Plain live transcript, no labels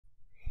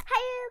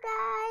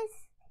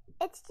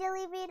It's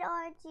Jelly Bean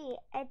RG,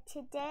 and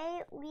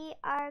today we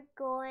are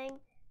going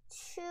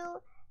to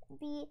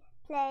be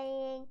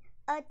playing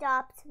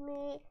Adopt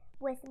Me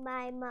with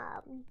my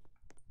mom.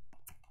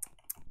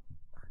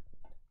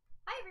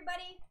 Hi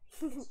everybody,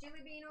 it's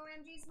Jelly Bean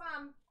OMG's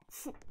mom.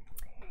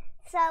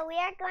 So we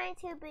are going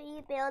to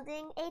be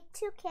building a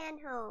toucan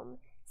home.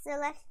 So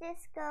let's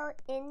just go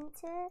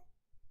into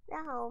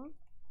the home.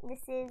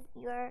 This is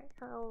your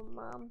home,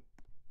 Mom.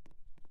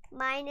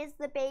 Mine is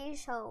the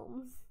beige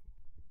home.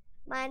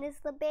 Mine is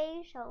the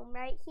beige home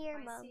right here,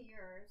 Mom. I see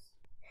yours.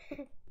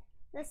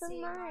 This I is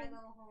see mine. my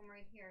little home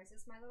right here. Is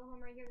this my little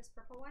home right here, this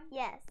purple one?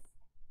 Yes.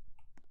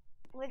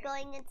 We're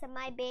going into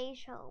my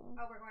beige home.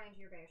 Oh, we're going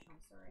into your beige home,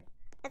 sorry.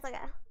 It's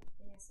okay.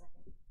 Give me a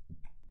second.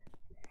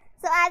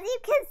 So as you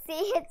can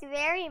see, it's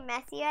very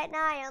messy right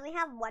now. I only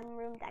have one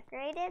room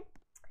decorated.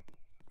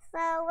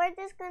 So we're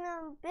just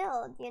gonna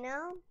build, you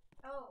know?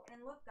 Oh,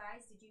 and look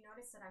guys, did you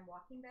notice that I'm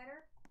walking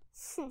better?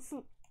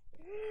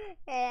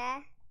 Yeah.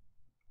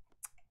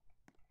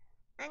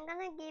 I'm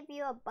gonna give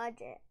you a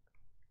budget.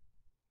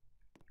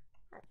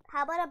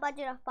 How about a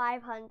budget of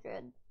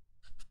 500?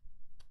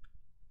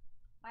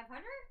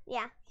 500?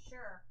 Yeah.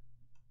 Sure.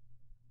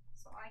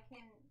 So I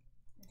can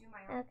do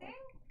my own thing?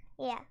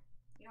 Yeah.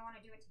 You don't want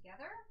to do it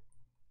together?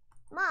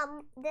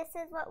 Mom, this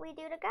is what we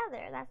do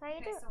together. That's how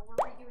you do it. So we're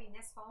redoing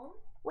this home?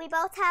 We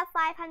both have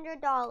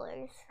 $500.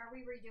 Are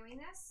we redoing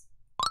this?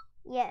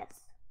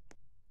 Yes.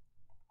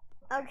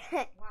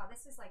 Okay. Wow,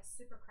 this is like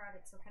super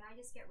crowded. So can I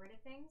just get rid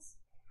of things?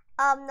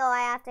 No,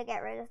 I have to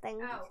get rid of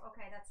things. Oh,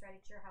 okay, that's right.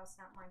 It's your house,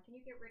 not mine. Can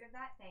you get rid of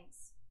that?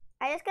 Thanks.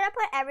 I'm just gonna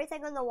put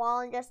everything on the wall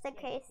and just in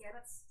case.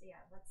 Let's.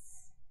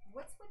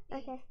 What's with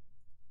the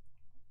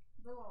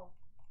little?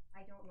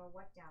 I don't know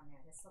what down there.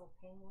 This little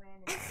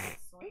penguin and this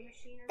sewing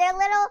machine. Or They're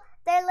something?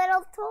 They're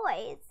little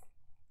toys.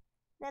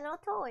 They're little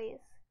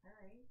toys. All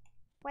right.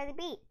 For the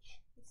beach.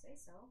 You say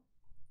so.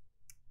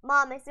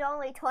 Mom, it's the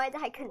only toys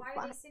I can Why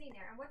find. are they sitting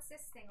there? And what's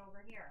this thing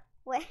over here?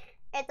 Wait,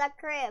 it's a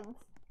crib.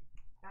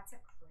 That's a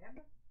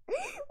crib?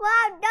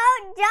 Mom,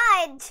 don't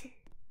judge.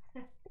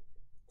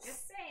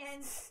 Just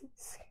saying.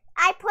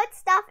 I put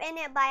stuff in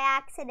it by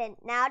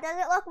accident. Now does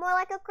it look more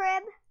like a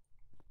crib?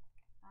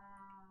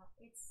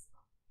 It's.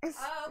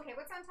 Oh, okay.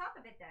 What's on top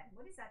of it then?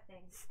 What is that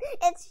thing?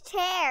 It's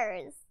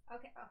chairs.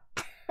 Okay. Oh,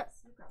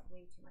 you've got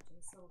way too much in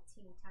this little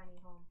teeny tiny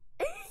home.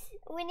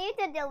 We need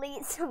to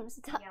delete some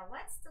stuff. Yeah,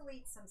 let's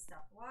delete some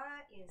stuff.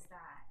 What is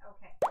that?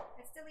 Okay.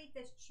 Let's delete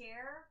this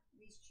chair.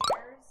 These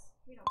chairs.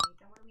 We don't need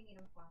them. What do we need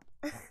them for?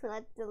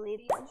 Let's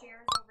delete these them.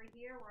 chairs over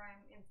here where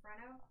I'm in front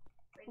of.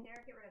 Right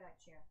there. Get rid of that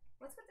chair.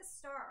 What's with the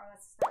star? Oh,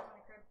 that's the stars on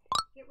the crib.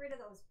 Get rid of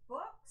those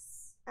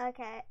books.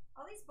 Okay.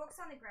 All these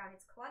books on the ground.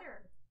 It's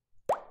cluttered.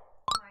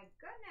 My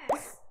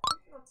goodness.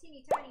 Little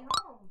teeny tiny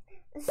home.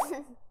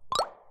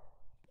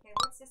 Okay,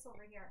 what's this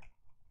over here?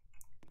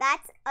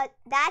 That's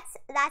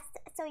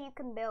so you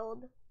can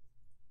build.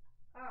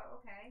 Oh,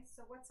 okay.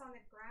 So what's on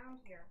the ground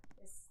here?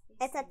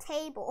 It's a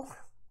table.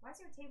 Why is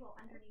there a table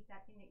underneath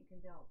that thing that you can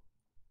build?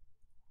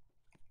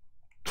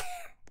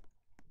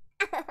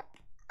 Wow.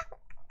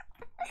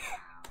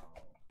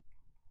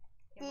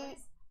 Okay, what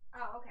is...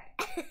 Oh, okay.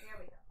 There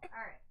we go.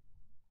 All right.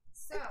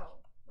 So,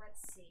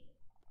 let's see.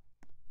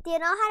 Do you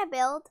know how to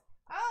build?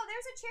 Oh,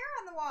 there's a chair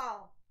on the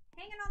wall.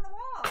 Hanging on the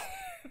wall.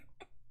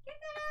 Get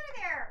that out of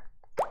there.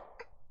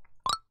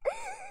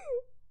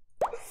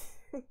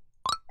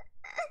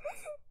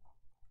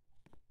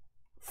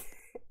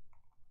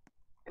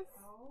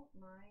 Oh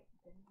my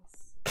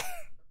goodness.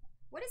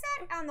 What is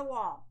that on the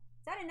wall?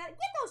 Is that another?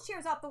 Get those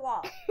chairs off the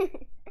wall.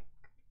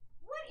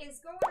 What is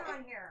going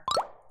on here?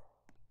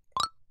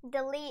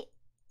 Delete.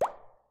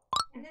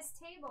 And this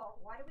table.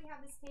 Why do we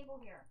have this table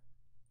here?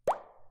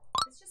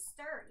 Let's just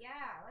start.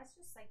 Yeah, let's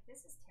just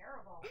this is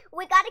terrible.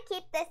 We gotta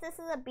keep this. This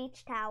is a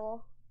beach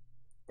towel.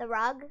 The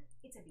rug.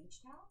 It's a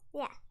beach towel?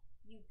 Yeah.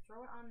 You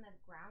throw it on the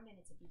ground and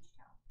it's a beach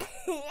towel.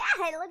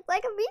 Yeah, it looks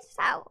like a beach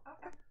towel.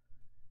 Okay.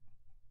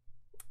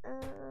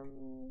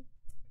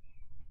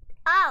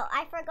 Oh,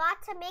 I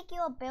forgot to make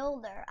you a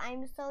builder.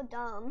 I'm so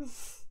dumb.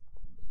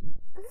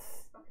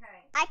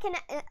 Okay. I can,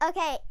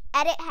 okay,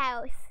 edit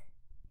house.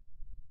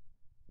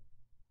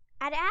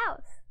 Edit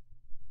house.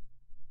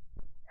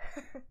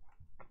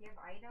 Give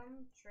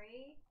item,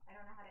 trade. I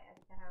don't know how to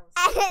edit the house.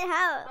 Edit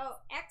house. Oh,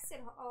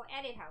 exit. Oh,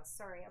 edit house.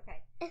 Sorry.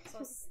 Okay.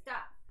 So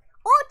stuff.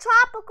 Oh,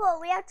 tropical.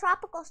 We have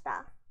tropical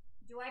stuff.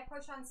 Do I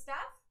push on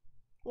stuff?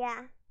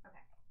 Yeah.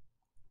 Okay.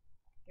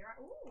 Here.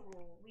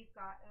 Ooh, we've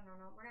got. Oh,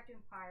 no. We're not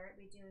doing pirate.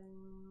 We're doing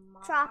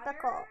modern.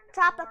 Tropical.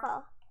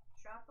 Tropical.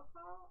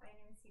 I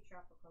didn't even see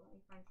tropical. Let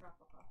me find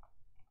tropical.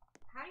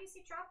 How do you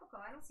see tropical?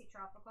 I don't see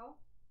tropical.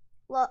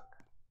 Look.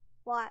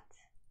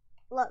 Watch.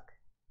 Look.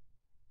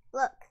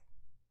 Look.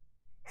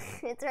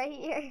 It's right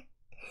here.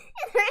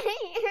 It's right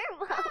here,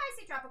 Mom. Oh, I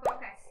see tropical.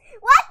 Okay.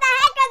 What the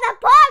heck is the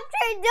palm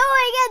tree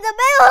doing in the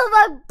middle of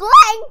a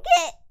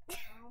blanket?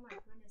 Oh my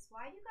goodness.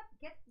 Why do you got to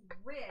get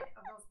rid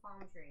of those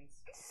palm trees?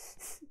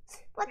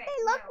 But okay, they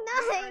look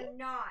nice. They are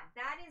not.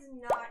 That is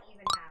not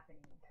even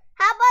happening.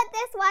 How about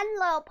this one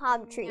little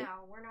palm tree?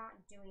 No, we're not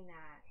doing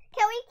that.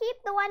 Can we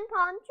keep the one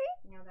palm tree?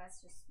 No,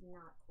 that's just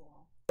not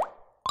cool.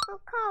 Oh,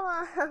 come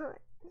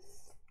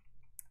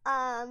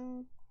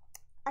on.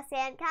 A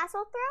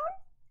sandcastle throne?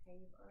 Okay,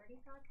 you've already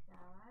got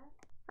that.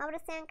 How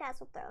about a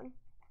sandcastle throne?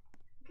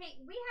 Okay,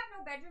 we have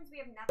no bedrooms. We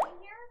have nothing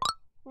here.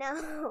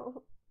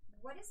 No.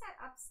 What is that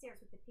upstairs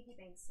with the piggy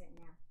bank sitting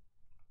there?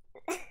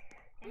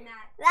 And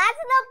that.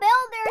 That's the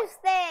builder's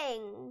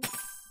thing.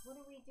 What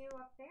do we do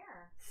up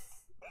there?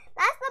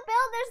 That's the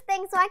builder's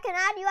thing, so I can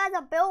add you as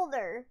a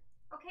builder.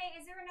 Okay,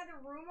 is there another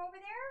room over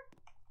there?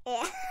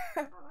 Yeah.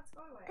 Oh, let's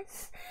go to it.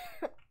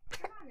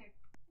 Come on there.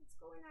 Let's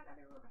go in that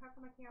other room. How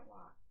come I can't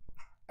walk?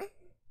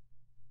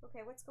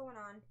 Okay, what's going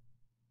on?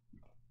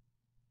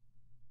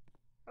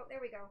 Oh, there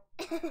we go.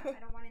 I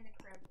don't want in the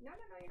crib. No,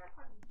 you're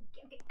not.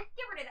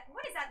 Get rid of that.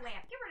 What is that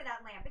lamp? Get rid of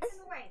that lamp. It's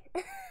in the way.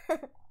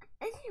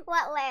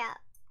 What lamp?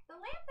 The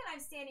lamp that I'm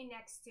standing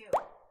next to.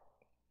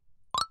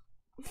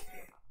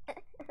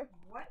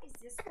 What is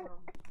this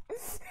room?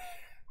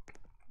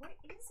 What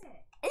is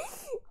it? I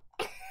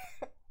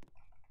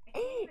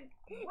can't even.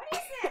 What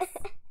is this?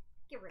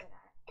 Get rid of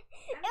that.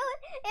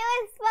 It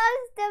was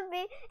supposed to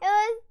be. It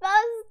was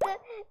supposed to.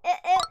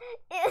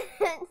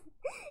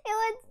 It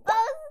was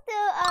supposed to.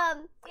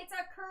 It's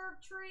a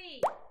curved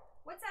tree.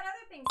 What's that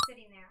other thing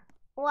sitting there?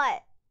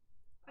 What?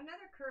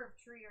 Another curved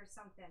tree or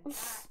something.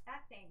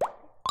 That thing.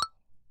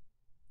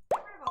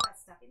 Get rid of all that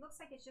stuff. It looks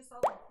like it's just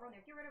all thrown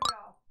there. Get rid of it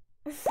all.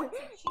 This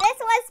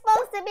was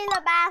supposed to be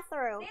the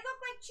bathroom. They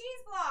look like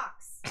cheese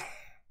blocks.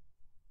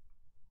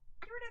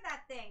 Get rid of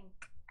that thing.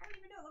 I don't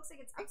even know. It looks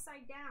like it's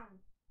upside down.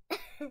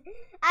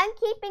 I'm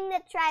keeping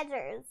the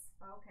treasures.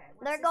 Okay.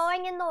 They're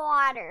going in the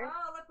water.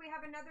 Oh, look, we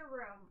have another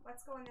room.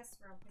 Let's go in this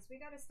room because we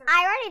got to start.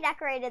 I already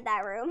decorated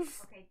that room.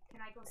 Okay, can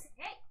I go?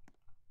 Hey!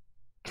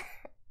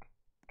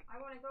 I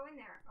want to go in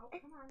there. Oh,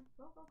 come on.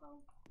 Go.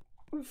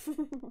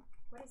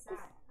 What is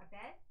that? A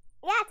bed?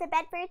 Yeah, it's a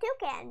bed for a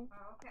toucan.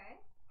 Oh, okay.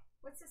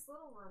 What's this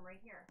little room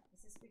right here?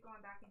 Is this we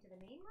going back into the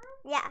main room?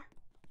 Yeah.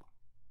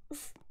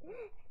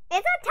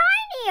 It's a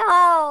tiny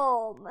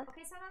home.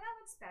 Okay, so now that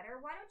looks better.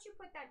 Why don't you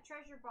put that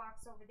treasure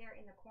box over there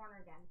in the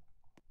corner then?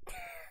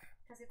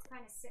 Because it's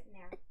kind of sitting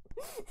there.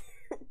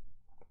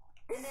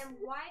 And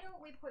then why don't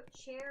we put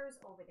chairs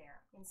over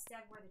there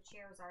instead where the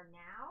chairs are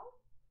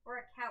now? Or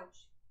a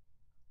couch?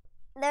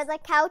 There's a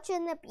couch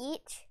in the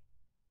beach.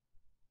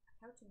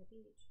 A couch in the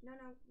beach? No.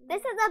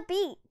 This is a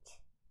beach.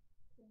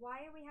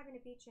 Why are we having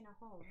a beach in a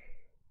home?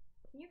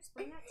 Can you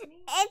explain that to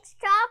me? It's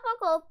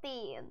tropical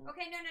themed.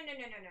 Okay, no.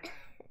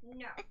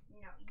 No.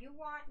 You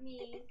want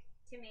me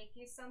to make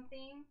you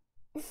something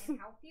and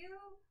help you?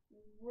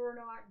 We're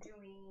not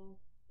doing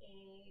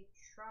a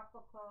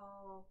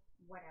tropical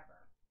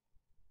whatever.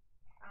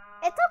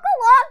 It took a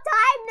long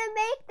time to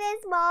make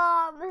this,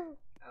 Mom.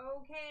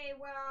 Okay,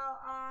 well,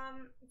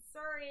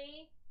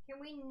 sorry. Can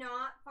we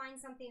not find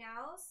something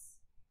else?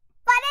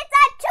 But it's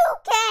a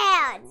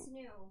toucan. It's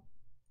new.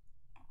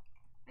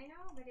 I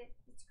know, but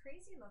it's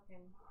crazy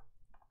looking.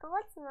 Oh,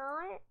 it's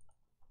not.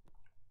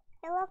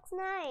 It looks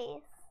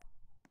nice.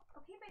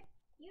 Okay, but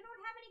you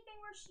don't have anything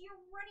where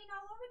you're running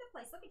all over the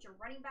place. Look at you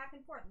running back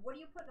and forth. What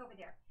are you putting over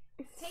there?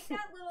 Take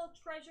that little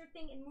treasure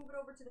thing and move it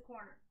over to the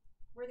corner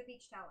where the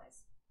beach towel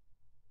is.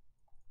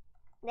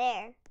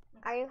 There.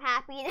 Are you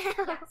happy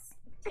now? Yes.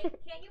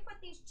 Can't you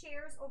put these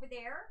chairs over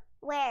there?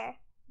 Where?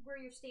 Where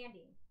you're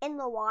standing. In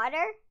the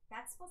water?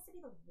 That's supposed to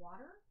be the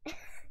water?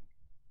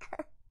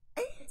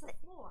 It's a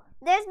floor.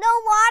 There's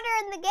no water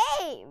in the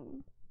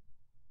game.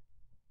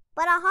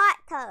 But a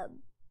hot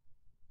tub.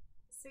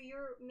 So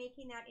you're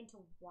making that into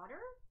water?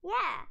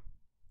 Yeah.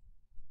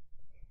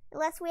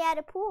 Unless we had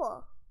a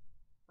pool.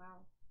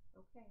 Wow.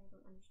 Okay, I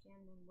don't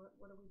understand then.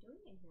 What are we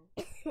doing in here?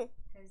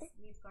 Because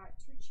we've got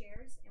two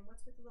chairs, and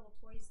what's with the little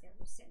toys there?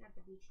 We're sitting at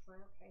the beach toy,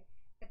 okay.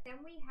 But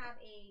then we have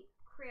a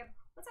crib.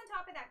 What's on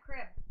top of that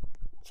crib?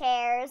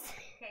 Chairs.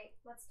 Okay,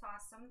 let's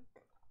toss them.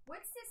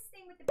 What's this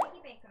thing with the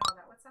piggy bank and all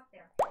that? What's up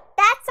there?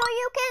 That's so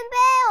you can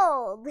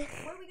build.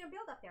 What are we going to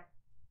build up there?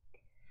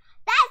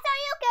 That's so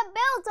you can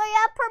build, so you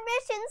have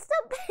permissions to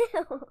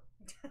build.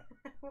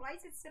 Why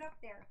does it sit up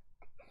there?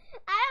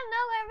 I don't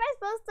know where am I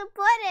supposed to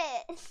put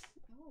it.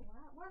 Oh,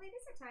 wow. Well, it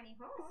is a tiny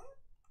home.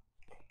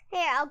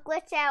 Here, I'll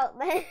glitch out.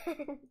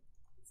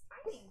 It's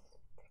tiny.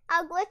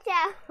 I'll glitch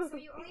out. So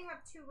you only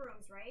have 2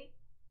 rooms, right?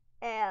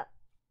 Yeah.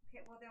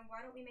 Okay, well then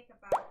why don't we make a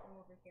bathroom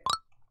over here?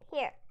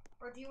 Here.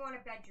 Or do you want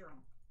a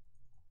bedroom?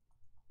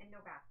 And no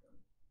bathroom?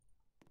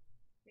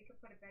 We could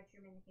put a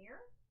bedroom in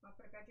here. Want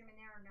to put a bedroom in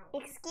there or no?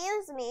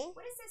 Excuse me.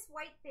 What is this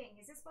white thing?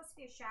 Is this supposed to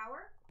be a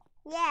shower?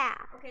 Yeah.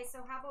 Okay,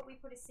 so how about we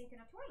put a sink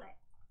and a toilet?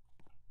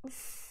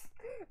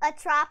 A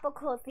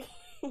tropical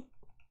theme.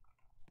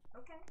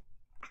 Okay.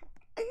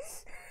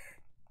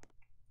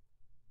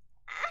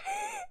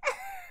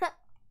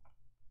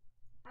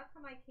 How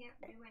come I can't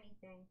do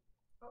anything?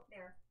 Oh,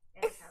 there.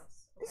 Ed's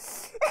house.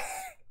 Okay.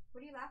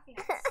 What are you laughing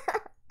at?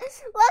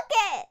 Look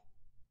it.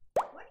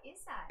 What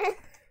is that?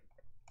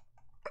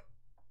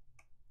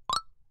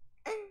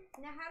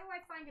 Now, how do I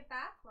find a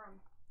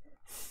bathroom?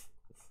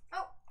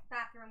 Oh,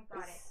 bathroom.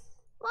 Got it.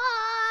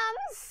 Mom.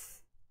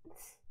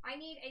 I I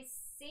need a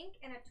sink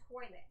and a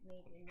toilet,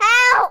 maybe.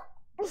 Help!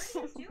 What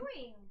are you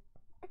doing?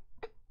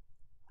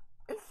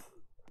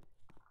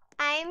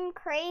 I'm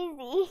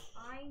crazy.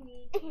 I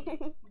need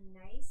a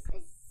nice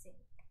sink.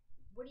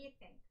 What do you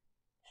think?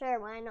 Sure,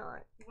 why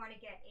not? You want to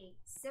get a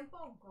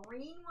simple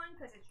green one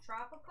because it's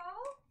tropical?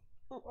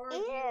 Or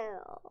Ew.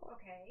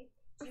 Okay.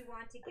 Do you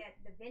want to get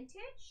the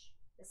vintage?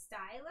 The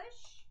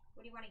stylish?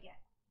 What do you want to get?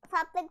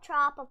 Something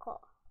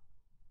tropical.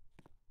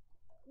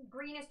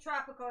 Green is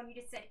tropical and you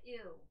just said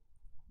ew.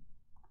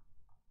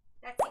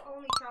 That's the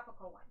only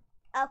tropical one.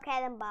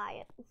 Okay, then buy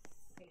it.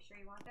 Okay, sure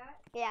you want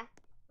that? Yeah.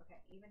 Okay,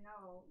 even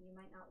though you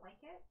might not like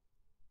it.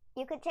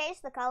 You could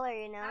change the color,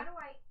 you know. How do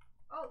I...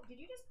 Oh, did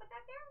you just put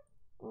that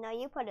there? No,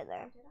 you put it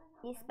there. Did I?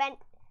 You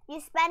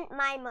Okay. spent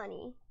my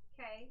money.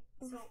 Okay,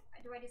 so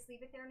do I just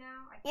leave it there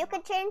now? You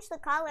could change the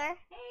color.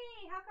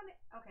 Hey, how come it...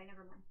 Okay,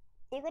 never mind.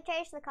 You could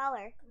change the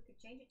color. We could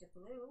change it to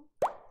blue.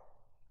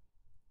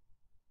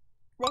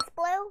 This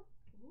blue?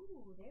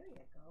 Ooh, there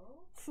you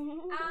go.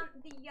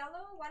 The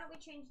yellow, why don't we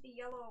change the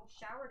yellow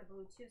shower to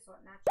blue too so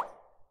it matches?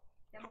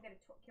 Then we'll get a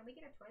can we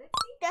get a toilet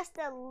seat? Just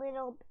a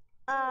little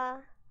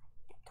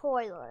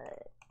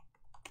toilet.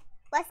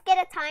 Let's get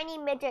a tiny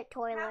midget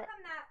How toilet.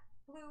 come that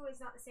blue is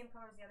not the same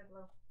color as the other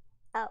blue?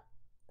 Oh,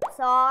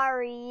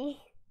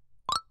 sorry.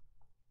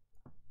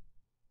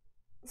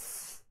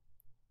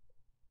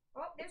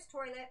 Oh, there's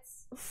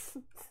toilets.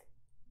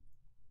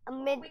 A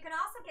We can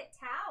also get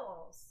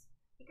towels.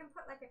 You can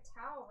put like a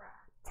towel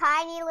rack.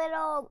 tiny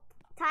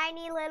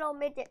little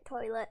midget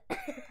toilet. They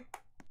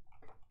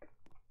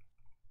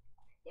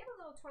have a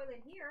little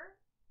toilet here.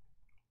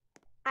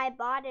 I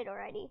bought it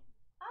already.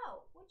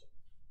 Oh, why'd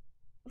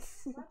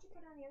you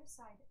put it on the other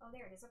side? Oh,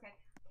 there it is. Okay.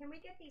 Can we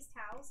get these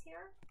towels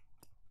here?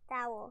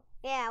 Towel.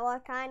 Yeah,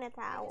 what kind of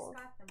I towel?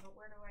 just got them, but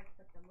where do I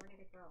put them? Where did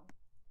it go?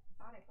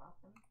 I thought I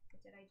bought them.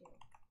 What did I do?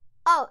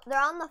 Oh,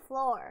 they're on the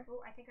floor.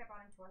 Oh, I think I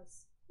bought them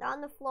twice. They're on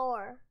the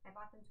floor. I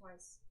bought them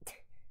twice.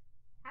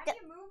 How do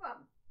you move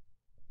them?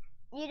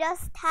 You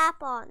just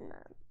tap on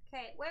them.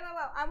 Okay, wait.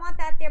 I want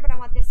that there, but I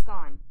want this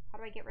gone. How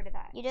do I get rid of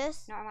that? You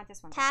just No, I want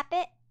this one. tap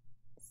it,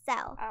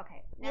 sell.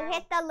 Okay. You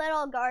hit the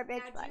little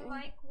garbage now, do button. you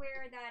like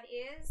where that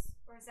is,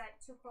 or is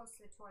that too close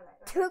to the toilet?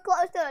 Or Too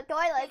close to the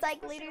toilet. Can It's you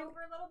like push it literally.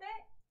 over a little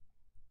bit.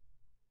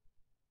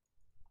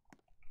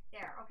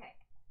 There. Okay.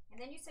 And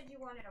then you said you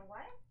wanted a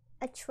what?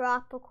 A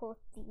tropical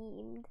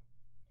themed.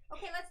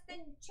 Okay, let's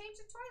then change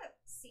the toilet.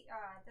 See,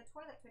 the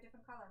toilet to a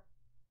different color.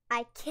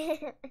 I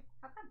can't.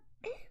 How come?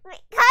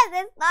 Because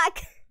it's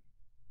not.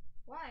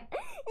 Why?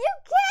 You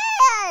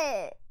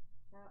can't.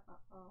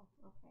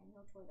 Okay, no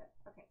toilet.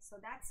 Okay, so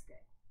that's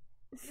good.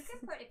 You can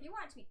put, if you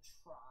want it to be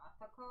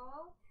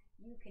tropical,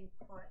 you can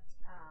put,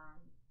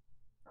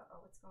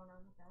 what's going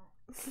on with that?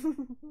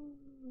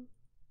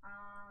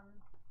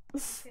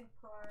 You can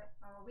put,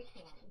 we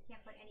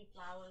can't put any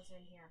flowers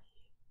in here.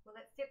 Will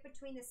it fit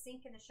between the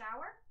sink and the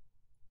shower?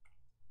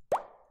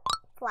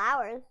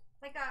 Flowers.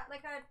 Like a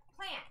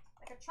plant,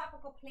 like a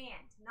tropical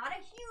plant, not a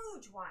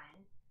huge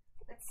one.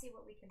 Let's see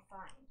what we can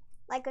find.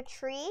 Like a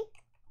tree.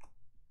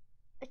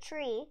 A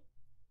tree.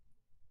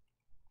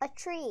 A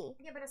tree.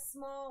 Yeah, but a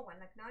small one,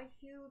 like not a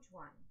huge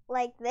one.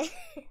 Like this.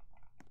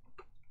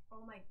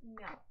 Oh my,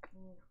 no.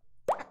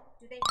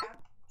 Do they have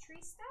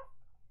tree stuff?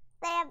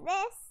 They have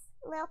this.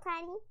 Little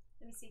tiny.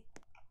 Let me see.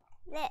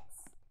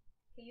 This.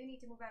 Okay, you need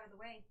to move out of the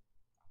way.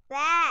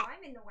 That. Oh,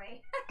 I'm in the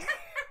way.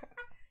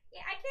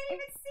 Yeah, I can't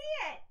even see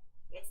it.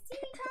 It's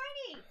teeny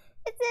tiny.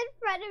 It's in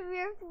front of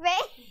your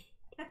face.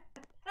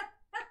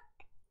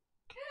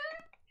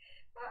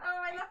 Uh-oh,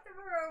 I left the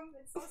room.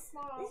 It's so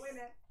small. Wait a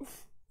minute.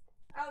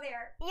 Oh,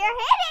 there. You're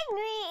hitting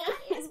me.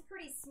 That is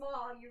pretty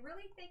small. You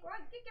really think, well,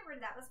 get rid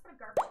of that. Let's put a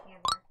garbage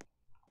can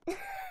there.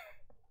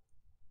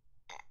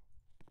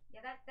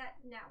 Yeah,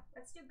 no.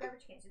 Let's do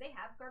garbage cans. Do they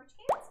have garbage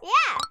cans?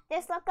 Yeah.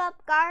 Just look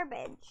up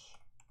garbage.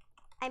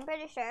 I'm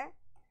pretty sure.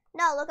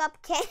 No, look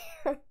up can.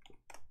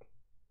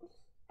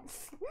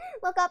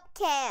 Look up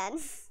can.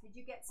 Did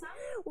you get some?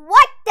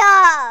 What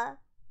the?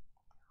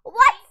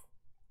 What's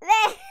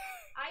this?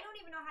 I don't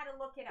even know how to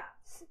look it up.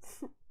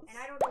 And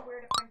I don't know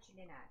where to punch it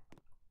in at.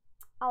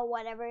 Oh,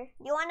 whatever.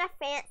 You want a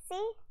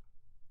fancy?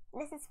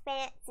 This is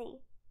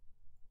fancy.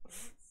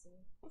 Let's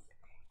see.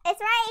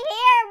 It's right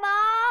here,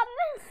 Mom.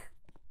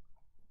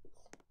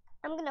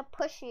 I'm gonna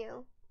push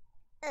you.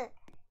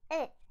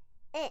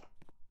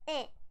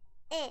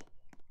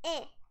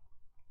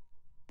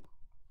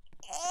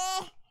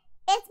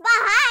 It's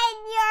behind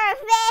your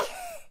face.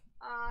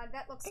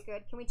 That looks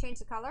good. Can we change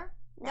the color?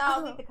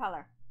 No. Leave the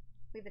color.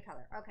 Leave the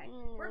color. Okay.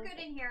 We're good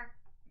in here.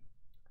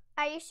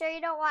 Are you sure you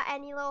don't want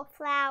any little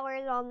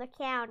flowers on the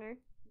counter?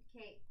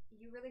 Okay,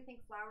 you really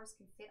think flowers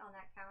can fit on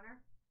that counter?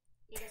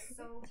 It is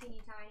so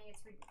teeny tiny.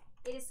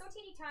 It is so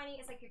teeny tiny.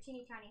 It's like your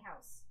teeny tiny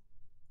house.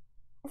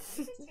 Did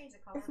you just change the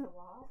color of the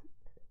wall?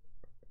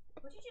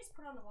 What did you just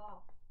put on the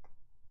wall?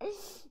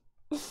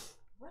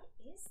 What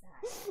is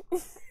that?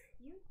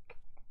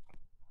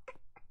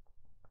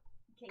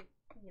 Okay,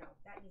 no,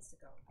 that needs to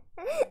go.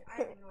 I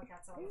don't even know what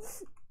that's all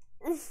about.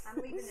 I'm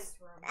leaving this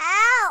room.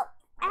 Ow!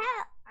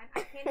 Ow! I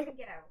can't even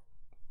get out.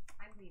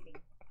 leaving.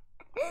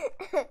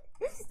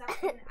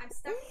 I'm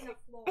stuck in a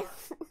floor.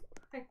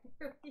 I'm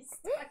really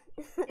stuck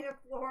in a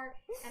floor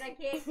and I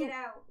can't get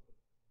out.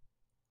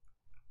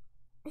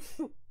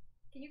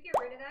 Can you get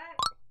rid of that?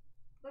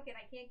 Look it,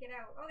 I can't get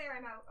out. Oh, there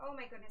I'm out. Oh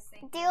my goodness,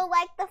 thank you. Do you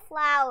like the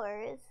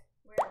flowers?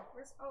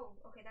 Where's, oh,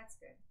 okay, that's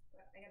good.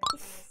 But I gotta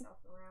turn myself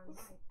around.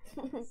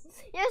 My goodness.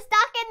 You're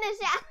stuck in the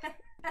shower.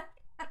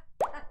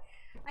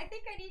 I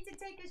think I need to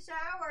take a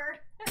shower.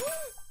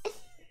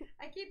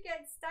 I keep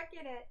getting stuck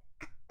in it.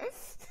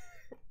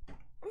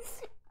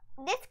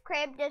 This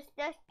crib just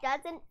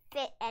doesn't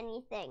fit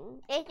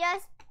anything. It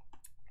just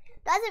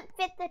doesn't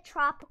fit the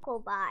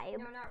tropical vibe.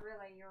 No, not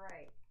really. You're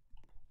right.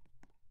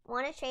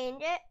 Want to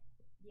change it?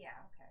 Yeah,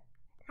 okay.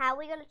 How are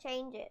we going to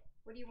change it?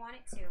 What do you want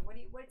it to?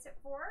 What's it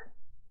for?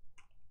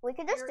 We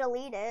can just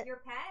delete it.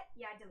 Your pet?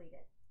 Yeah, delete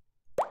it.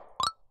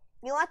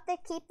 You want to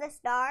keep the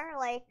star?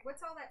 Like,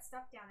 what's all that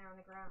stuff down there on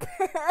the ground?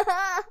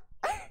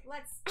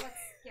 Let's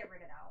get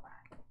rid of all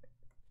that.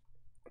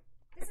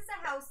 This is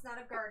a house, not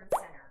a garden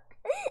center.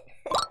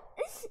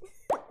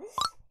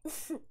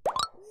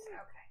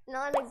 Okay.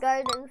 Not a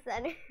garden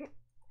center.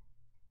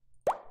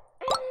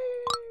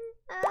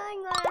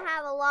 I'm gonna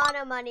have a lot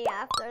of money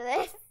after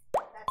this.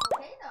 That's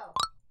okay though.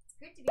 It's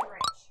good to be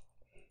rich.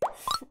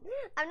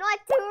 I'm not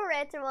too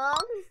rich, Mom.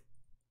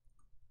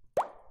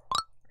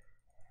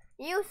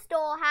 You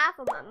stole half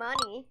of my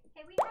money.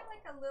 Hey, we have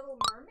like a little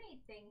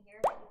mermaid thing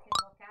here that you can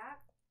look at.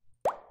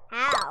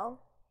 How?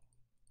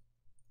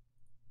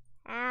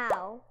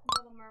 How?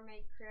 Little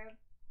mermaid crib.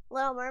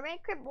 Little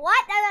mermaid crib?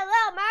 What? There's a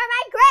little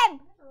mermaid crib?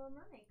 There's a little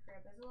mermaid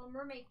crib. There's a little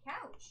mermaid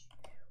couch.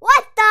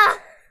 What the?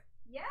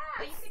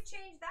 Yeah, you could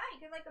change that. You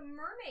could like a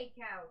mermaid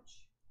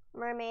couch.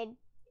 Mermaid.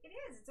 It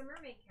is. It's a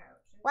mermaid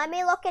couch. And let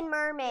me look in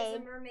There's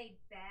mermaid. a mermaid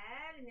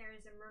bed, and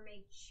there's a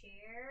mermaid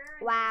chair.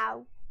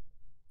 Wow.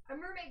 A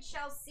mermaid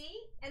shell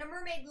seat, and a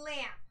mermaid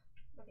lamp.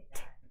 Look at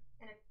that.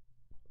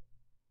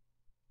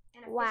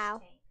 And a wow.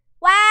 fish tank.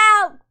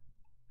 Wow.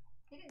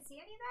 You didn't see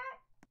any of that?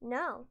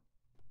 No.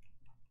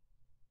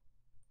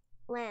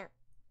 Lamp.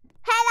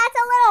 Hey, that's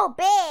a little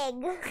big.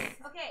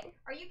 Okay,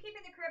 are you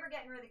keeping the crib or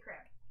getting rid of the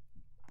crib?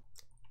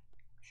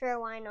 Sure,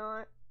 why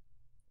not?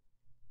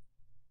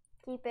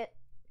 Keep it.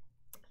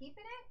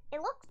 Keeping it?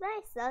 It looks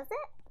nice, does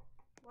it?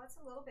 Well, it's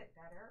a little bit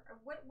better.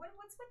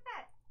 What's with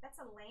that? That's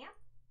a lamp?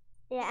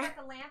 Yeah. You got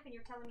the lamp and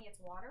you're telling me it's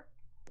water?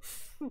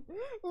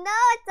 No,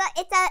 it's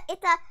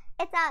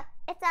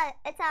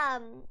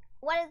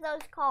what is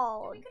those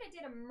called? Dude, we could have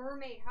did a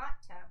mermaid hot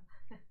tub.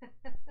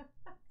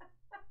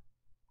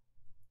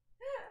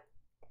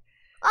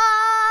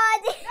 Oh,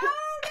 no,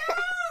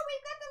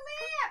 we've got the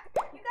lamp.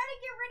 You gotta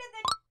get rid of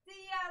the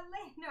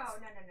lamp. No,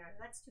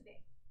 that's too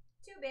big.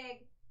 Too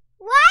big.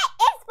 What?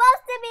 It's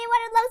supposed to be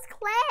one of those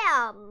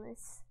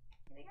clams.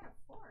 They got a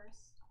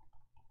force.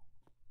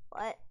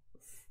 What?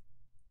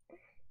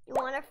 You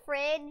want a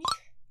fridge?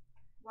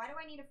 Why do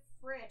I need a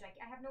fridge?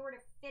 I have nowhere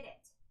to fit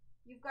it.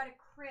 You've got a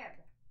crib.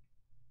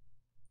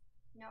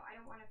 No, I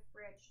don't want a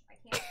fridge. I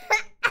can't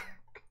fit anything.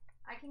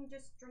 I can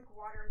just drink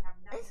water and have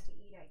nothing to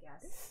eat, I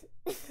guess.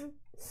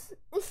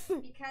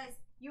 Because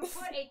you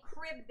put a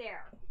crib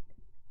there.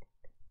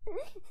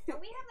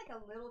 Don't we have like a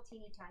little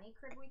teeny tiny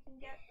crib we can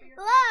get for your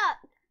crib?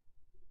 Look!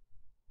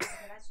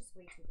 Okay, that's just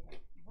way too big.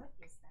 What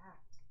is that?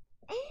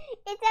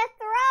 It's a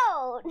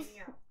throat.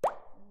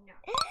 No.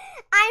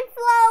 I'm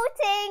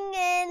floating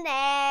in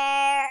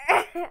air.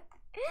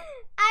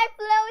 I'm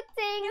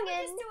floating Can we in.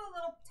 just do a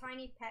little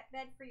tiny pet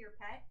bed for your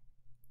pet?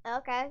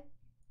 Okay.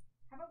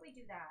 How about we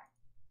do that?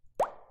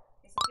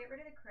 Okay, so get rid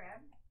of the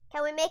crib.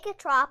 Can we make it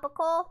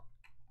tropical?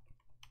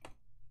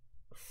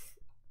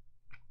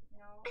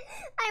 No.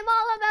 I'm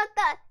all about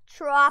the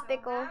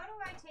tropical. So how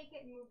do I take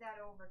it and move that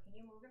over? Can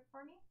you move it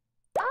for me?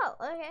 Oh,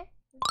 okay.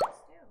 What does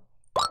this do?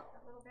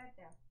 That little bed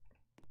there.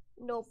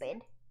 No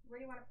bed. Where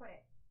do you want to put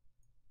it?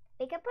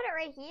 We can put it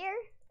right here.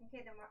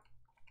 Okay, then what?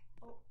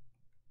 Oh,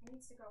 it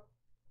needs to go.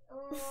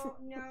 Oh,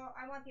 no.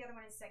 I want the other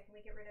one instead. Can we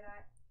get rid of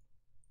that?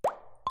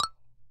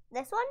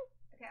 This one?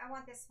 Okay, I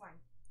want this one.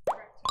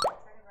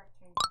 Rectangle. Try the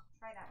rectangle.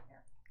 Try that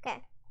there.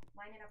 Okay.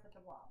 Line it up with the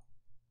wall.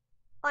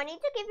 Oh, I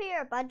need to give you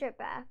your budget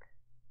back.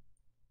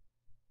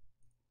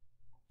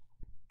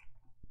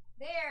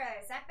 There.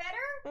 Is that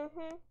better?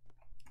 Mm-hmm.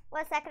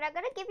 1 second. I'm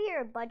going to give you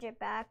your budget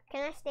back.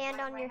 Can I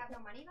stand on do your... I have no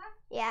money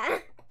left? Yeah.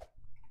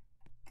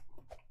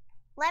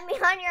 Let me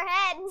on your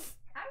head.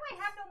 How do I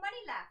have no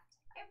money left?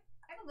 I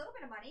have a little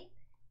bit of money.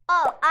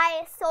 Oh,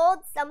 I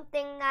sold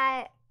something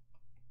that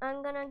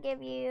I'm going to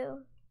give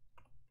you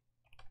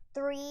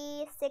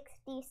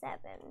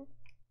 $367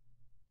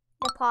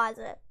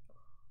 deposit.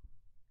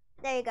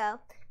 There you go.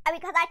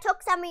 Because I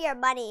took some of your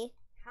money.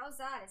 How's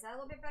that? Is that a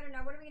little bit better?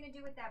 Now, what are we going to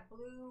do with that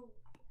blue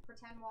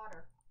pretend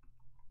water?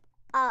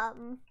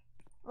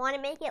 Want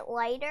to make it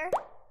lighter?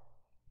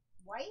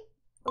 White?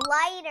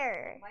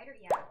 Lighter. Lighter?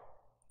 Yeah.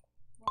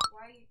 Well,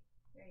 why are you...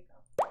 There you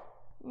go.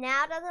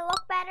 Now does it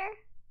look better?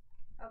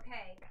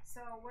 Okay,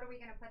 so what are we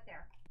going to put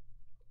there?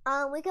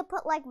 We could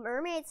put like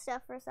mermaid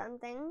stuff or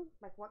something.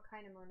 Like what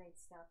kind of mermaid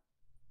stuff?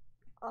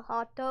 A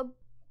hot tub.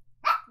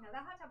 No, the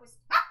hot tub was...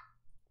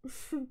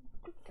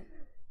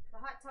 The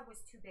hot tub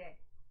was too big.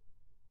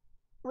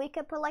 We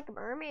could put like a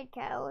mermaid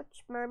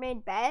couch,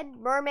 mermaid bed,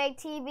 mermaid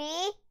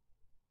TV.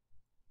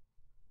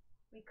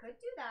 We could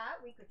do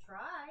that. We could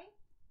try.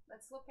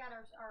 Let's look at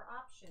our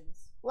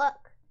options.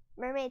 Look,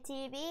 mermaid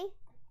TV.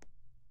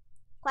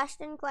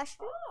 Question. Oh,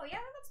 yeah,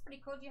 that looks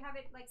pretty cool. Do you have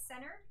it like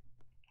centered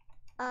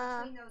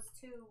between those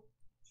two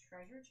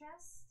treasure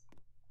chests?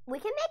 We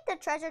can make the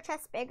treasure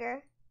chest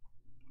bigger.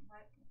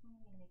 What do you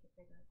mean make it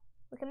bigger?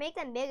 We can make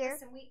them bigger.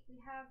 Listen, we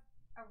have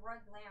a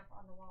rug lamp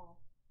on the wall.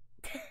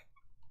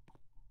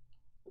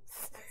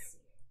 Let's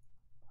see.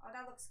 Oh,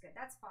 that looks good.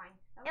 That's fine.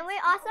 And we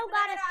also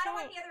got a I don't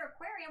want the other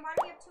aquarium. Why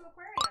do we have 2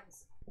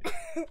 aquariums?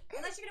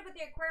 Unless you're going to put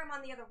the aquarium on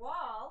the other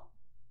wall.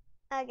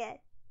 Okay.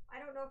 I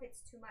don't know if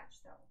it's too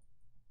much, though.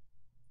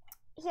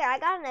 Here, I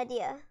got an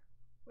idea.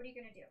 What are you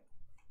going to do?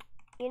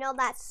 You know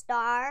that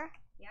star?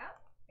 Yep.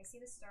 I see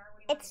the star.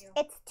 What do you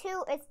want to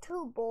do? It's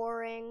too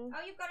boring.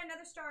 Oh, you've got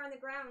another star on the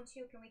ground,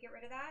 too. Can we get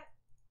rid of that?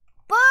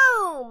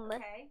 Boom!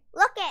 Okay.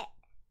 Look it.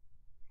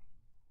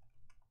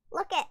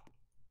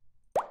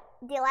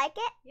 Do you like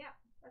it? Yeah,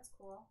 that's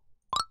cool.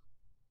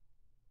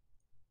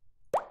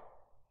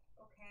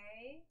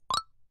 Okay.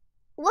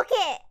 Look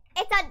it.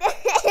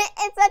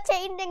 It's a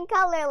changing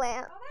color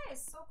lamp. Oh, that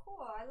is so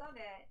cool. I love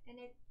it. And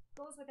it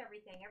goes with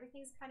everything.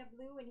 Everything's kind of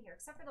blue in here,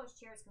 except for those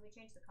chairs. Can we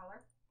change the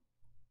color?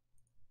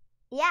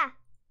 Yeah.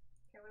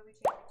 Okay, what do we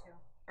change it to?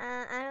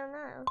 I don't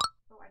know.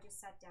 Oh, I just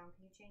sat down.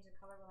 Can you change the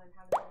color while I'm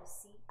having a little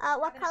seat?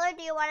 What color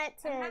do you want it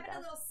to? I'm having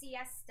a little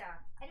siesta.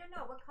 I don't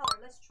know. What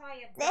color? Let's try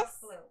a dark This?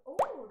 blue.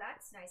 Oh,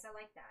 that's nice. I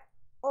like that.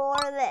 Or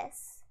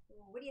this?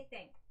 Ooh, what do you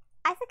think?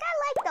 I think I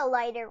like the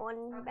lighter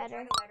one Okay,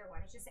 better. try the lighter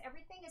one. It's just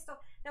everything is so...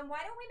 Then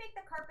why don't we make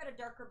the carpet a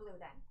darker blue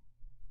then?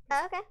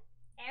 Okay.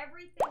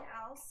 Everything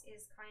else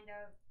is kind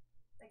of...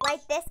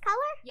 Like this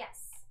color?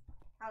 Yes.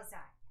 How's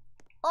that?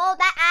 Oh,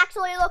 that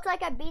actually looks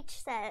like a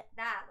beach set.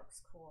 That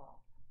looks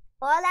cool.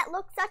 Oh, that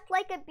looks such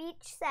like a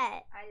beach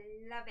set. I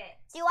love it.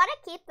 Do you want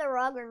to keep the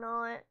rug or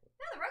not?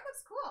 No, the rug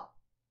looks cool.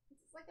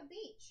 It's like a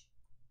beach.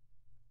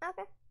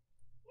 Okay.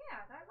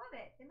 Yeah, I love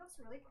it. It looks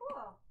really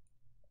cool.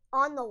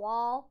 On the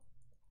wall.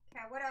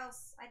 Okay, what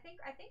else? I think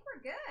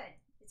we're good.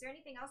 Is there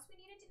anything else we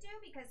needed to do?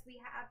 Because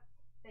we have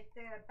the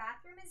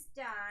bathroom is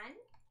done.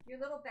 Your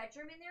little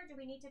bedroom in there. Do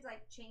we need to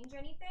like change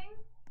anything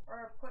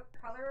or put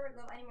color?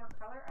 Any more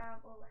color?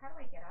 Well, how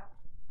do I get up?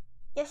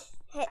 Just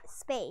hit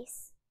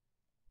space.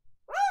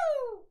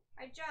 Woo!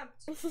 I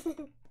jumped.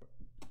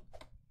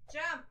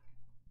 Jump.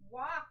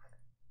 Walk.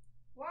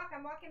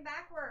 I'm walking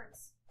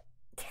backwards.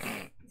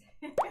 There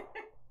we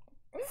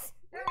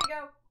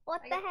go.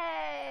 What the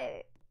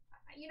heck?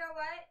 You know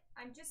what?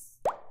 I'm just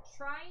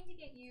trying to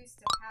get used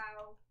to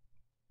how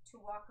to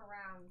walk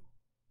around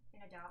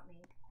in Adopt Me.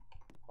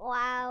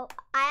 Wow.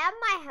 I have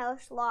my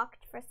house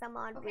locked for some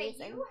odd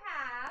reason. Okay, you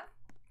have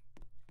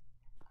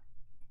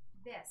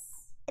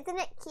this. Isn't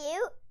it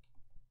cute?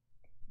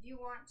 You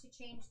want to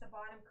change the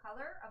bottom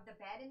color of the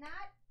bed in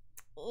that?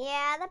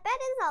 Yeah, the bed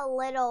is a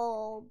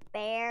little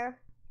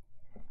bare.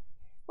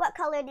 What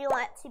color do you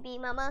want it to be,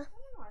 Mama? I don't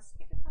know. Let's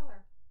pick a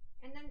color.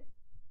 And then,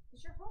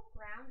 is your whole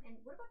brown? And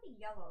what about the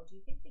yellow? Do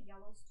you think the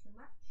yellow's too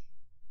much?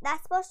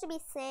 That's supposed to be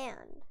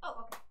sand.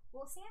 Oh, okay.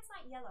 Well, sand's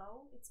not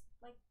yellow. It's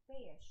like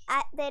beige.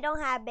 They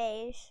don't have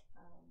beige.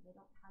 They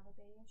don't have a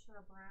beige or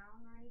a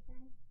brown or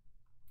anything?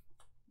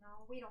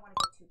 No, we don't want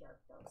to go too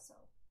dark, though,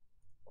 so.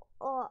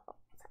 Oh,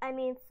 I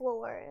mean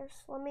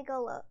floors. Let me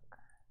go look.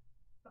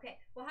 Okay,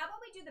 well, how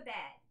about we do the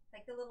bed?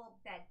 Like the little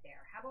bed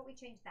there. How about we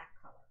change that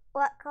color?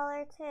 What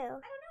color too?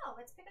 I don't know.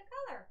 Let's pick a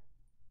color.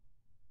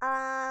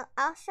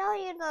 I'll show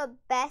you the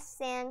best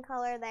sand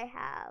color they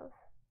have.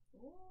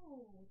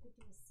 Ooh, we could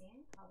do a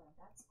sand color.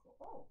 That's cool.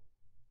 Oh.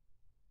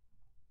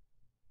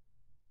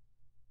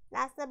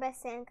 That's the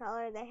best sand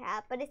color they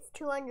have, but it's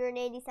 $287.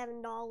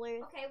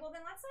 Okay, well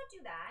then let's not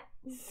do that.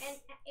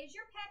 And is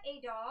your pet a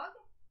dog?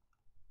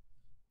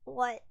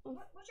 What?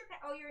 What's your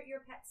pet? Oh, your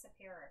pet's a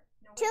parrot.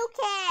 No,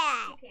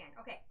 Toucan. Toucan.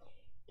 Okay.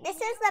 This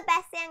is the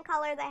best sand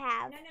color they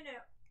have. No.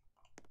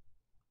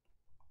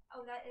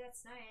 Oh,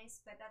 that's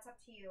nice, but that's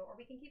up to you. Or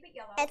we can keep it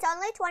yellow. It's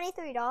only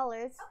 $23.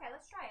 Okay,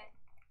 let's try it.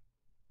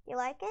 You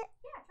like it?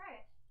 Yeah, try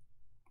it.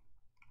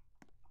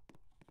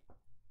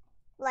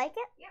 Like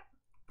it? Yep.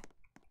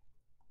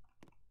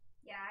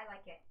 Yeah, I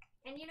like it.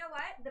 And you know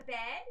what? The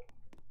bed,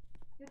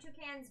 your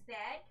Toucan's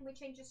bed. Can we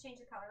just change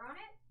the color on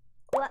it?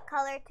 What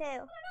color too? I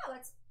don't know.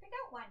 Let's pick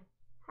out one.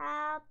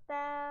 How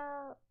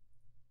about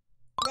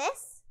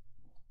this?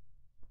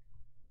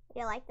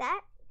 You like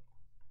that?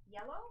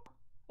 Yellow?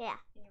 Yeah.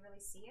 Can you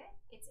really see it?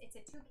 It's a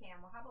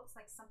toucan. Well, how about it's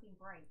like something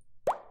bright?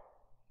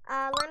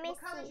 Let me What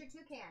color is see. your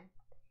toucan?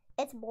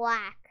 It's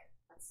black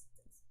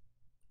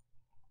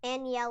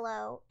and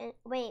yellow. And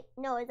wait,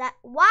 no, is that?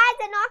 Why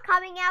is it not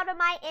coming out of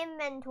my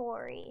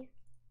inventory?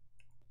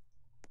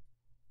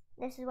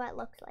 This is what it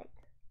looks like.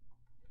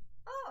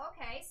 Oh,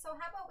 okay. So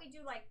how about we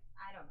do like,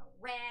 I don't know,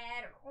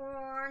 red or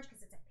orange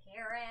because it's a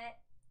parrot.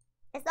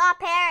 It's not a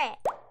parrot.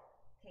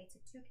 Okay, it's a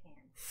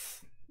toucan.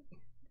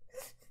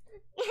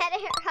 Get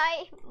it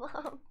right,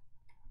 Mom.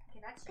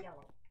 Okay, that's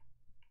yellow.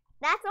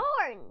 That's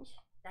orange.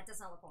 That does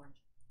not look orange.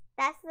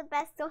 That's the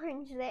best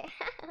orange they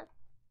have.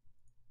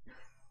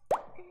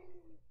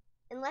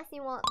 Unless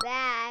you want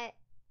that.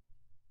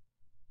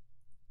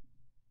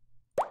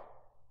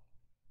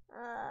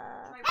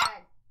 Try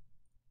red.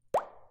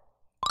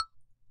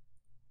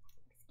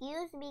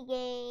 Excuse me,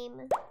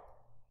 game.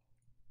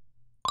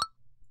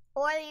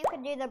 Or you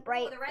could do the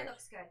bright. Oh, the red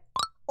looks good.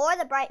 Or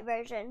the bright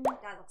version.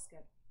 That looks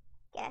good.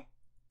 Okay.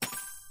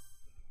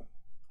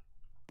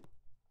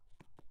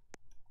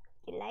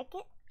 You like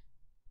it?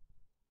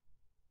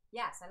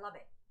 Yes, I love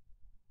it.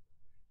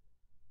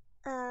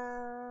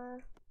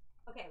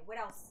 Okay, what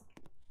else?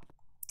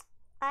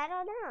 I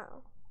don't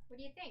know. What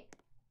do you think?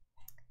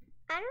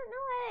 I don't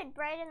know how to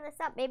brighten this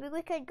up. Maybe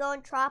we could go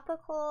in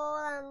tropical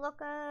and look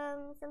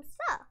some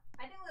stuff.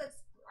 I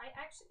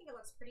actually think it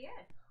looks pretty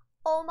good.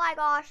 Oh my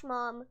gosh,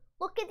 Mom.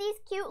 Look at these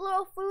cute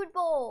little food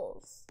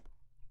bowls.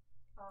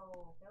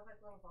 Oh, they look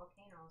like little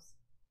volcanoes.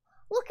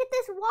 Look at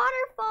this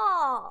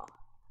waterfall.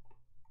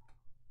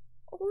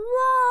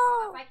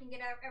 Whoa. If I can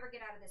ever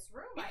get out of this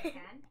room, I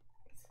can.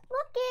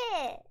 Look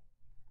it.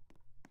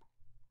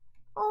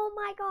 Oh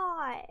my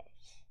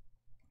gosh.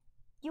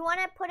 Do you want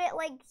to put it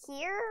like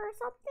here or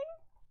something?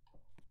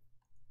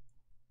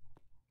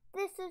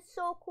 This is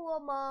so cool,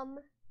 Mom.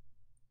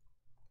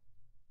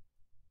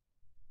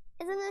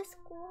 Isn't this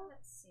cool?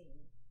 Let's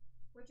see.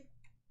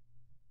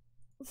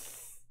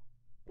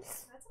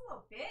 That's a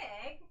little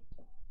big.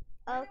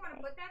 Okay. You want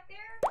to put that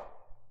there?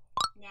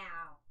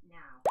 Now.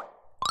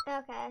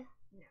 Okay.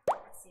 No.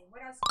 Let's see.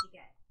 What else did you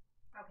get?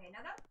 Okay,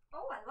 now that.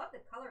 Oh, I love the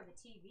color of the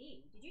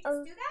TV. Did you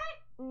just do that?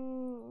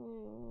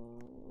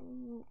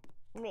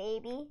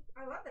 Maybe.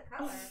 I love the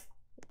color.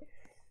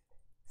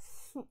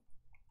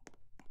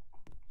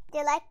 Do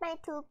you like my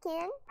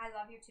toucan? I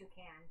love your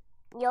toucan.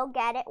 You'll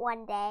get it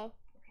one day.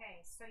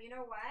 Okay, so you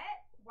know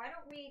what? Why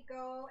don't we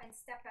go and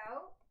step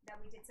out?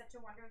 You did such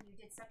a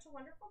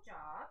wonderful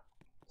job.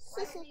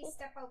 Why don't we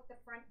step out the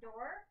front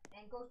door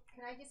and go?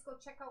 Can I just go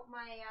check out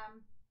my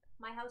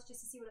my house just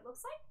to see what it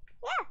looks like?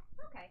 Yeah.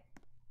 Okay.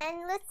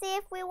 And let's see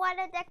if we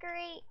want to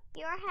decorate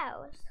your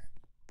house.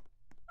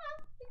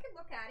 Well, you can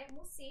look at it and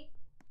we'll see.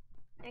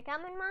 You're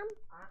coming, Mom?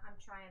 I'm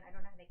trying. I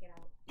don't know how to get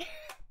out.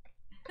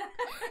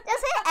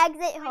 Just hit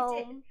exit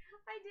home.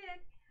 I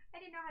did. I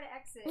didn't know how to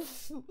exit.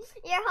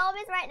 Your home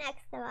is right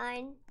next to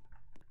mine.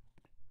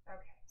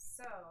 Okay,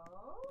 so.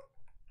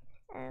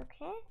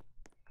 Okay.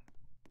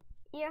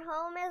 Your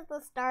home is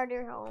the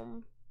starter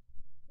home.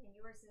 And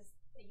yours is.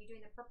 Are you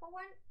doing the purple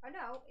one? Oh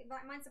no,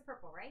 mine's the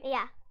purple, right?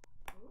 Yeah.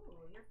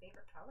 Ooh, your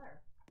favorite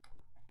color.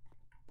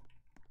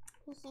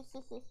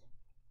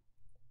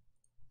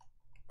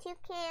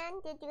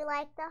 Toucan, did you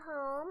like the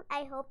home?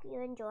 I hope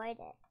you enjoyed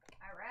it.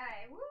 All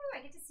right. Woo!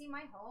 I get to see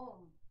my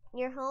home.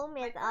 Your home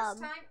is my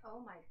first time. Oh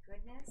my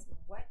goodness!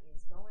 What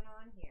is going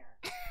on here?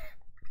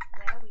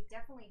 Well, we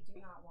definitely do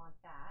not want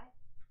that.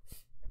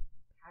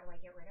 How do I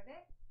get rid of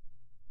it?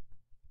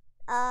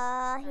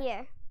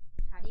 Here.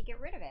 How do you get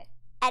rid of it?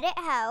 Edit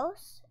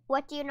house.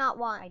 What do you not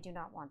want? I do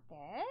not want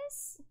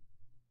this.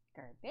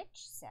 Garbage.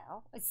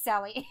 Sell.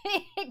 Sally.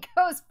 It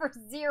goes for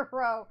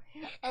 0.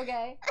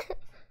 Okay.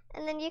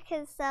 And then you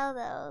can sell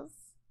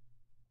those.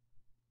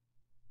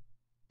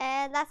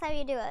 And that's how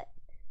you do it.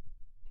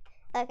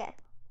 Okay.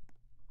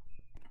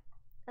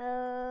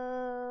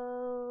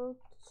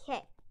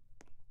 Okay.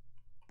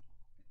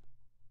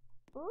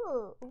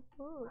 Ooh.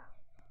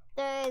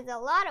 There's a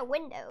lot of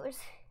windows.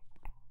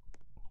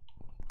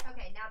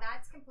 Okay, now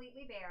that's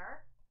completely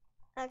bare.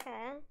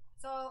 Okay.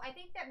 So I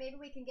think that maybe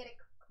we can get it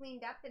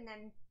cleaned up and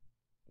then.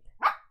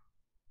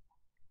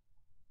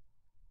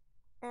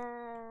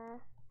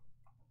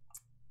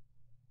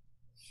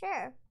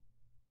 Sure.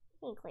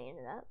 You can clean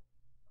it up.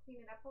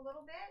 Clean it up a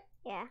little bit?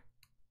 Yeah.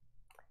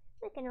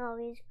 We can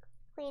always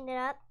clean it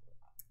up.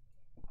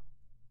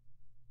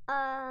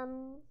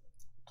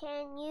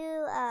 Can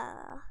you,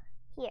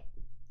 here.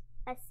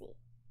 Let's see.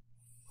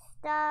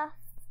 Stuff.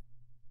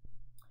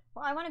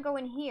 Well, I want to go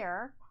in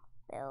here.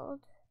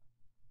 Build.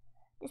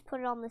 Just put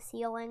it on the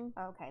ceiling.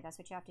 Okay, that's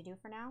what you have to do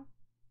for now?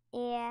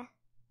 Yeah.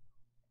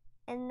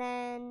 And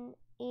then,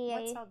 yeah.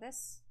 What's all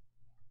this?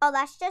 Oh,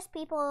 that's just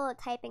people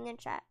typing in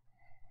chat.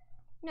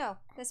 No,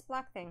 this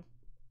black thing.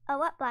 Oh,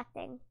 what black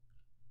thing?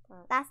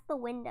 That's the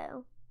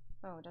window.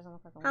 Oh, it doesn't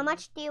look like a window. How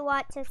much do you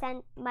want to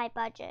send my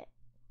budget?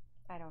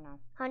 I don't know.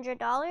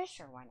 $100?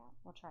 Sure, why not?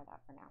 We'll try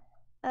that for now.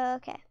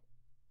 Okay.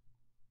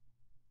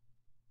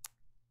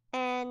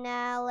 And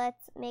now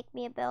let's make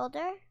me a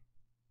builder.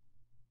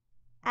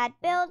 Add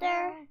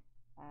builder.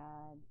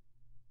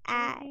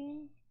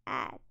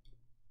 Add.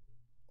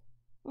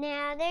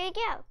 Now, there you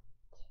go.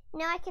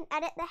 Now I can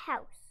edit the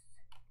house.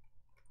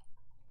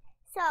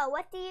 So,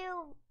 what do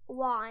you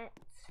want?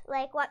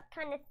 Like, what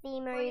kind of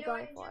theme are you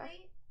going for?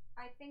 Julie?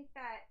 I think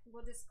that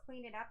we'll just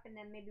clean it up and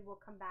then maybe we'll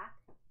come back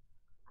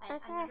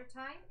another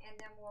time and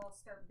then we'll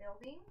start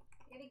building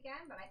it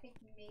again. But I think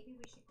maybe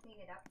we should clean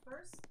it up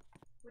first.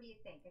 What do you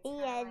think?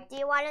 Yeah, do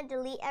you want to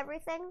delete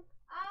everything?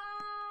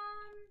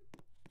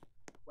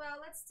 Well,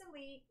 let's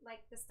delete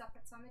like the stuff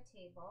that's on the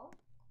table.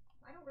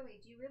 I don't really.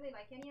 Do you really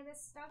like any of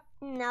this stuff?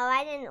 No,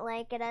 I didn't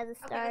like it as a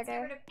starter. Okay, let's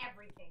get rid of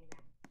everything then.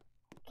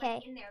 Okay.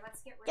 Like in there, let's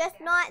get rid Just of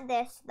this. not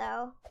this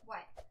though.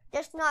 What?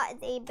 Just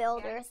not the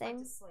builder I just thing.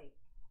 went to sleep.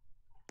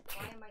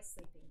 Why am I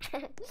sleeping?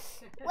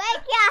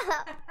 Wake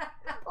up!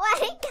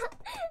 Wake up!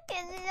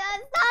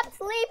 Stop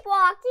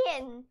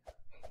sleepwalking.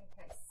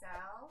 Okay,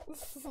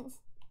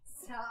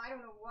 so I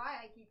don't know why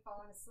I keep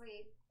falling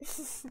asleep.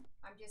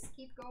 I'm just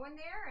keep going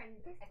there, and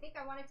I think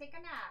I want to take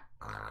a nap.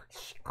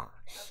 Okay,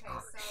 so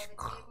the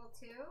table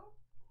too,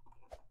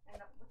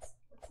 and what's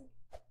in,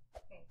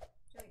 okay,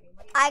 Julie,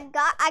 what do you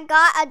I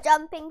got a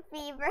jumping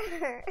fever.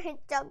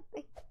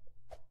 Jumping.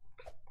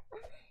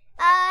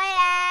 Oh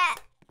yeah!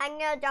 I'm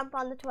gonna jump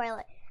on the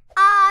toilet.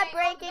 Okay,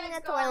 Breaking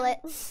the toilet.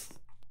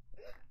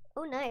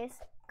 Oh, nice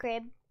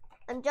crib.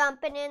 I'm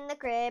jumping in the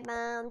crib.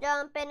 I'm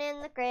jumping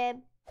in the crib.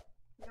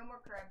 No more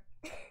crib.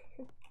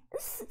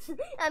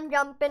 I'm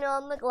jumping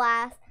on the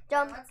glass.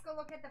 Jump. Okay, let's go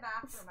look at the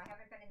bathroom. I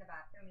haven't been in the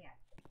bathroom yet.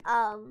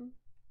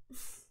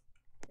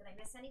 Did I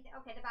miss anything?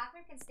 Okay, the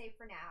bathroom can stay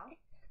for now.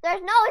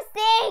 There's no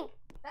sink.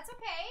 That's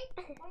okay.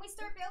 When we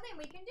start building,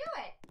 we can do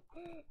it.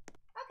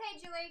 Okay,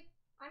 Julie,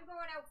 I'm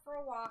going out for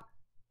a walk.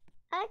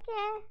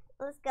 Okay,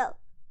 let's go.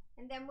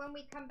 And then when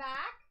we come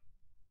back,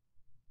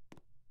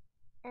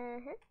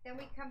 then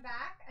we come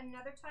back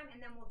another time,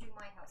 and then we'll do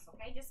my house,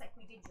 okay? Just like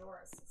we did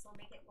yours. So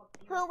we'll make it look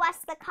beautiful. Who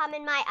wants to come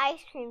in my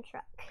ice cream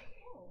truck?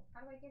 Oh,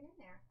 how do I get in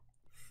there?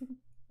 Do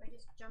I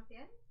just jump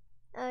in?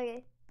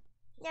 Okay.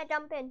 Yeah,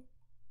 jump in.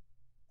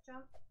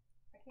 Jump.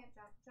 I can't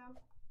jump. Jump.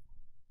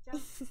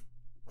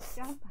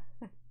 Jump.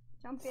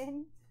 Jump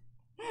in.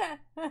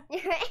 Woohoo! I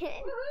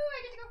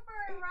get to go for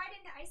a ride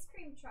in the ice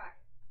cream truck.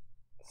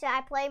 Should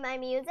I play my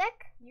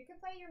music? You can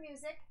play your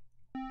music.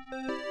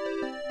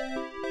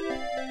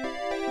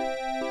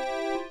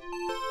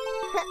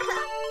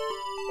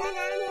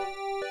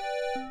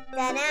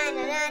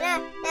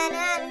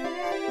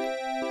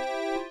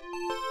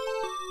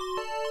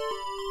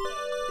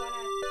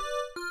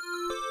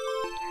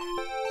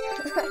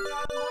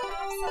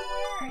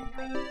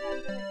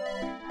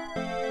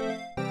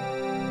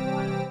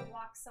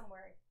 Walk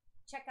somewhere.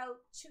 Check out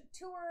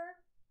tour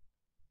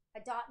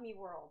Adopt Me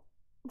World.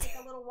 Take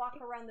a little walk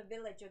around the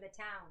village or the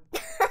town.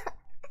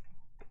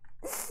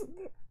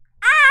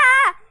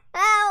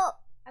 Help!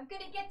 I'm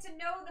gonna get to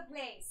know the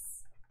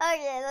place.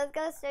 Okay, let's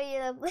go show you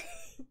the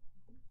place.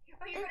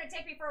 Oh, you're gonna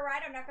take me for a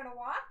ride? I'm not gonna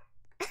walk?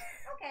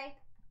 Okay.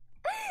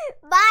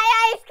 Buy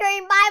ice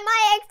cream! Buy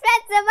my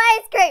expensive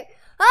ice cream!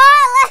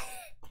 Oh,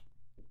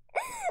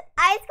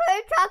 ice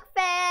cream truck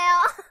fail!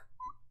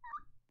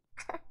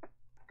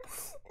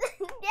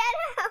 Get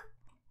out!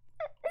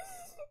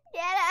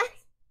 Get out!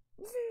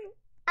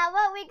 How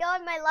about we go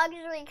in my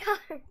luxury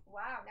car?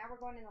 Wow, now we're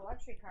going in the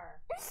luxury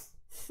car.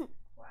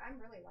 Well, I'm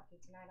really lucky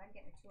tonight. I'm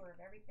getting a tour of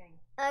everything.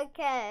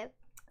 Okay,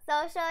 so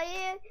I'll show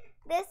you.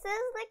 This is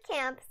the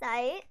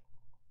campsite.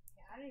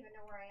 Yeah, I don't even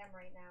know where I am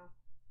right now.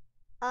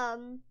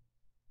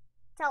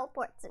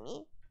 Teleport to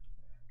me.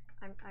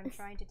 I'm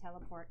trying to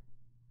teleport.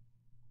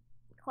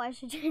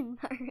 Question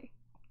mark.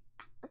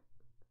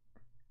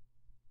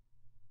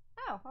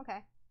 Oh,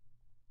 okay.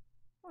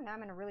 Oh, now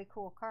I'm in a really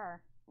cool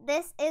car.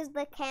 This is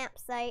the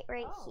campsite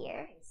right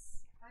here.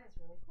 Nice. That is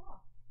really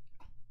cool.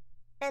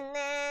 And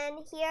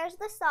then here's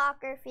the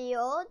soccer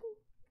field.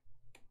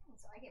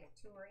 So I get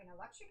a tour in a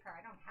luxury car.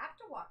 I don't have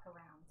to walk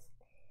around.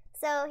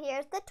 So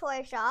here's the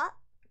toy shop.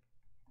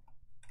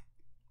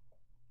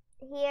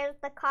 Here's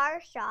the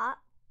car shop.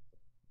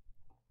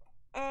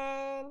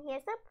 And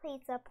here's the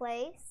pizza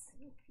place.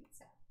 Ooh,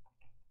 pizza.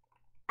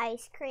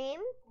 Ice cream.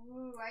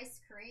 Ooh, ice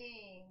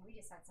cream. We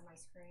just had some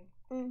ice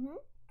cream.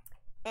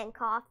 And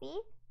coffee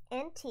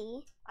and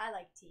tea. I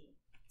like tea.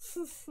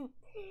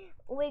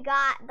 We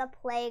got the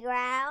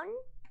playground.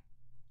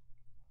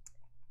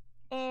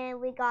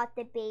 And we got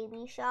the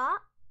baby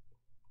shop.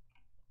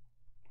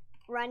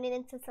 Running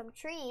into some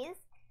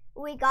trees.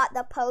 We got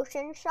the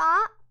potion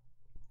shop.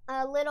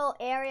 A little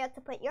area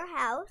to put your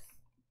house.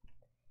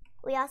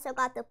 We also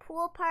got the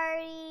pool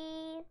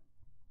party.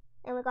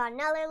 And we got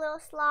another little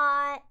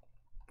slot.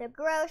 The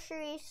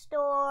grocery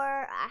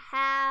store. A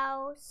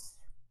house.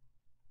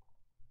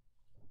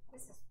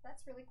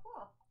 That's really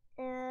cool.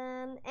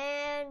 And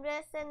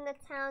just in the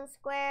town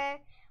square,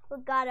 we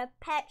got a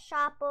pet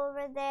shop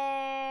over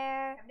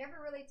there. I've never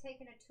really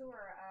taken a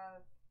tour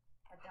of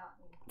Adopt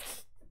Me.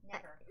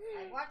 Never.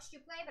 I watched you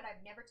play, but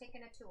I've never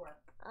taken a tour.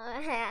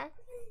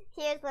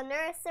 Here's the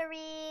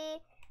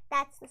nursery.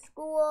 That's the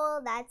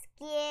school. That's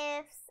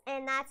gifts.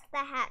 And that's the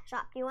hat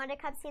shop. Do you want to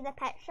come see the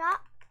pet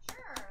shop?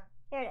 Sure.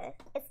 Here it is.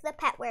 It's the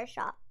pet wear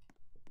shop.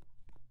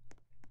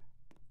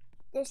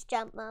 Just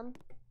jump, Mom.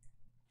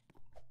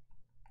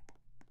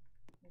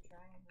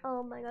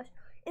 Oh my gosh.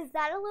 Is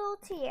that a little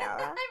tiara?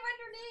 I'm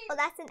underneath. Oh,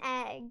 that's an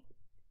egg.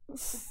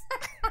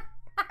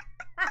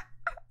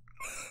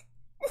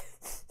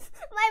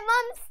 My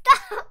mom,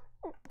 stop.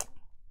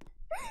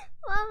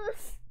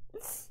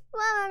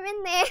 Mom, I'm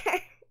in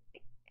there.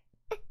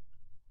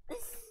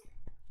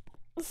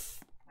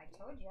 I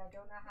told you I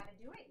don't know how to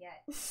do it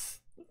yet.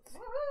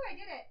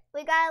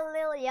 got a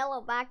little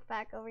yellow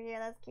backpack over here.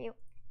 That's cute.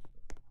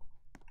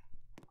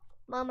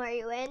 Mom, are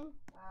you in?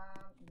 No,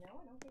 I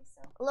don't think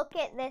so. Look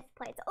at this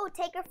place. Oh,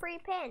 take a free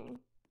pin.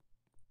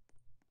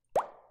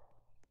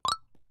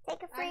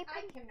 Take a free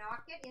pin. I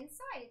cannot get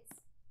inside.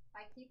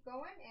 I keep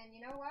going, and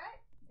you know what?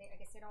 I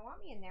guess they don't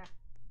want me in there.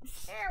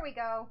 There we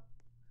go.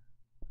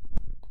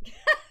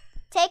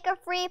 Take a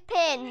free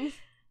pin.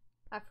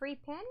 A free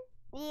pin?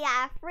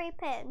 Yeah, a free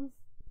pin.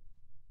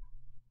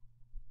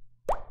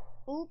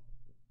 Oop.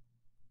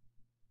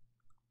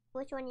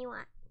 Which one you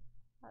want?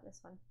 Oh, this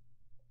one.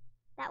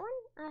 That one?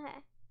 Okay.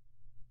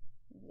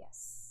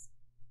 Yes.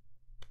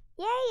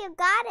 Yay, you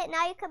got it.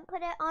 Now you can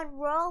put it on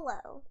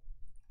Rollo.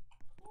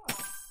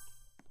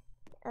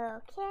 Oh.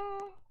 Okay.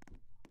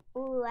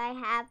 Ooh, I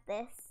have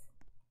this.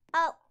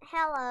 Oh,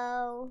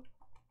 hello.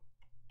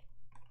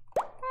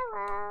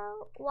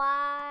 Hello.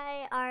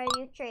 Why are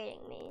you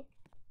trading me?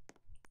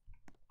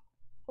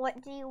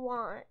 What do you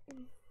want?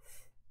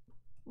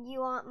 You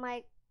want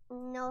my...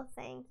 No,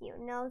 thank you.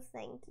 No,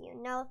 thank you.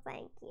 No,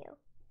 thank you.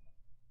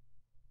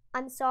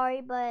 I'm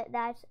sorry, but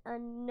that's a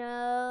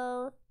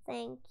no,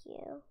 thank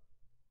you.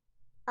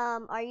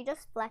 Are you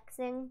just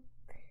flexing?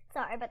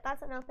 Sorry, but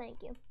that's a no,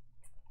 thank you.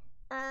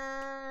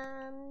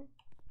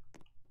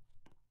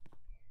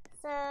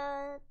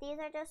 So these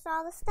are just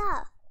all the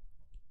stuff.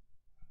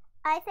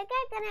 I think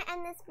I'm gonna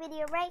end this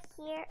video right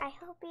here. I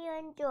hope you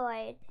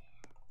enjoyed.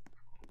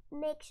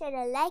 Make sure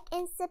to like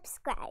and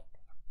subscribe.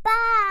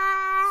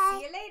 Bye!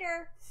 See you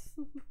later.